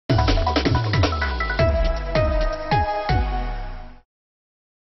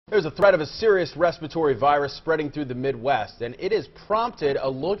There's a threat of a serious respiratory virus spreading through the Midwest, and it has prompted a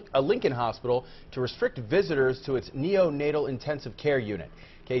Lincoln hospital to restrict visitors to its neonatal intensive care unit.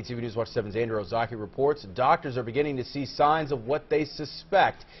 KETV News Watch 7's Andrew Ozaki reports doctors are beginning to see signs of what they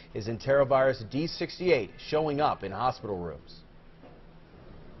suspect is enterovirus D68 showing up in hospital rooms.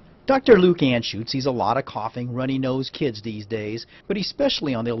 Dr. Luke Anshoot sees a lot of coughing, runny-nosed kids these days, but he's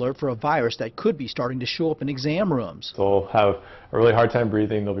especially on the alert for a virus that could be starting to show up in exam rooms. They'll have a really hard time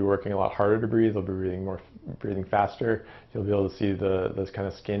breathing. They'll be working a lot harder to breathe. They'll be breathing faster. You'll be able to see those kind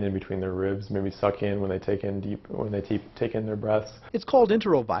of skin in between their ribs, maybe suck in when they take in their breaths. It's called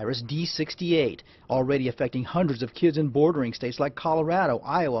enterovirus D68, already affecting hundreds of kids in bordering states like Colorado,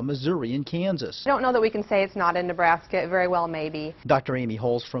 Iowa, Missouri, and Kansas. I don't know that we can say it's not in Nebraska. It very well may be. Dr. Amy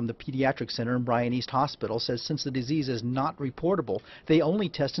Holz from the Pediatric Center in Bryan East Hospital says since the disease is not reportable, they only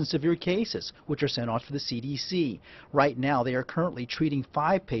test in severe cases, which are sent off to the CDC. Right now, they are currently treating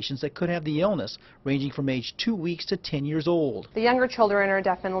 5 patients that could have the illness, ranging from age 2 weeks to 10 years old. The younger children are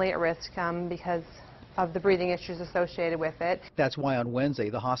definitely at risk because of the breathing issues associated with it. That's why on Wednesday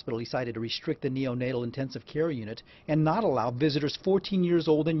the hospital decided to restrict the neonatal intensive care unit and not allow visitors 14 years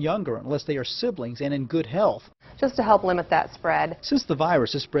old and younger unless they are siblings and in good health. Just to help limit that spread. Since the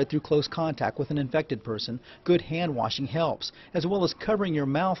virus is spread through close contact with an infected person, good hand washing helps, as well as covering your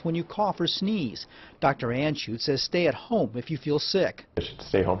mouth when you cough or sneeze. Dr. Anshoot says stay at home if you feel sick. They should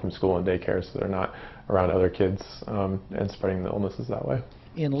stay home from school and daycare so they're not around other kids and spreading the illnesses that way.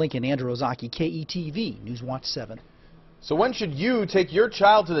 In Lincoln, Andrew Ozaki, KETV News Watch 7. So when should you take your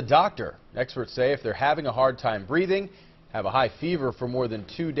child to the doctor? Experts say if they're having a hard time breathing, have a high fever for more than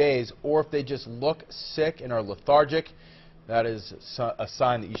 2 days, or if they just look sick and are lethargic, that is a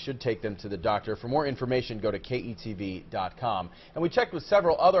sign that you should take them to the doctor. For more information, go to KETV.com. And we checked with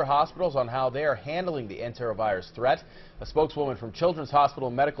several other hospitals on how they are handling the enterovirus threat. A spokeswoman from Children's Hospital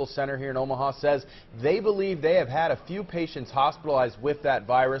Medical Center here in Omaha says they believe they have had a few patients hospitalized with that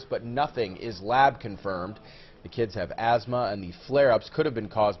virus, but nothing is lab confirmed. The kids have asthma, and the flare-ups could have been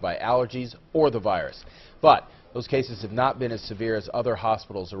caused by allergies or the virus. But those cases have not been as severe as other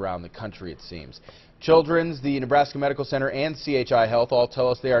hospitals around the country, it seems. Children's, the Nebraska Medical Center, and CHI Health all tell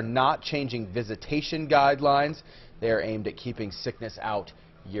us they are not changing visitation guidelines. They are aimed at keeping sickness out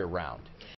year-round.